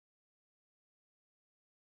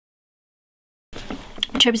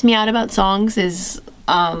trips me out about songs is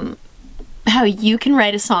how you can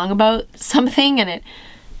write a song about something and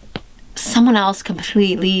someone else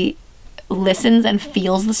completely listens and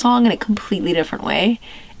feels the song in a completely different way.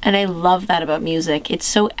 And I love that about music. It's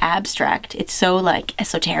so abstract. It's so like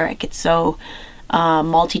esoteric. It's so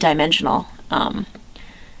multi-dimensional.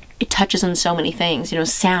 It touches on so many things, you know,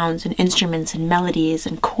 sounds and instruments and melodies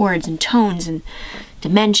and chords and tones and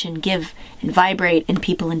dimension give and vibrate in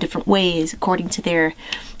people in different ways according to their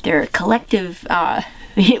collective,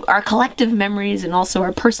 our collective memories and also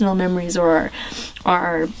our personal memories, or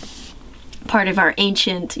our part of our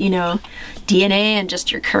ancient, you know, DNA, and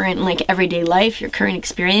just your current like everyday life, your current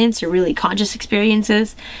experience, your really conscious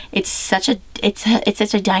experiences. It's such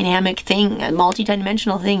a dynamic thing, a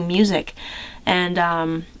multi-dimensional thing, music. And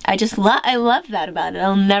I love that about it.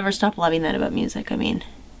 I'll never stop loving that about music. I mean,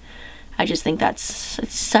 I just think it's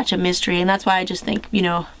such a mystery, and that's why I just think, you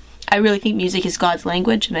know, I really think music is God's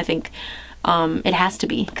language, and I think it has to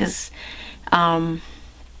be, because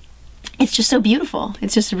it's just so beautiful.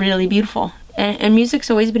 It's just really beautiful. And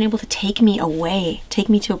music's always been able to take me away, take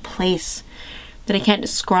me to a place that I can't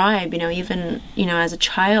describe, you know, even, you know, as a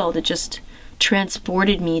child, it just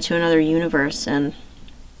transported me to another universe, and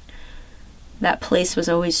that place was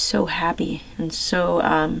always so happy and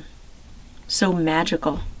so, so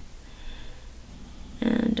magical.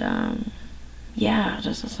 And, yeah,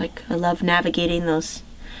 just like, I love navigating those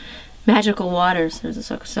magical waters. It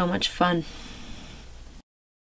was so much fun.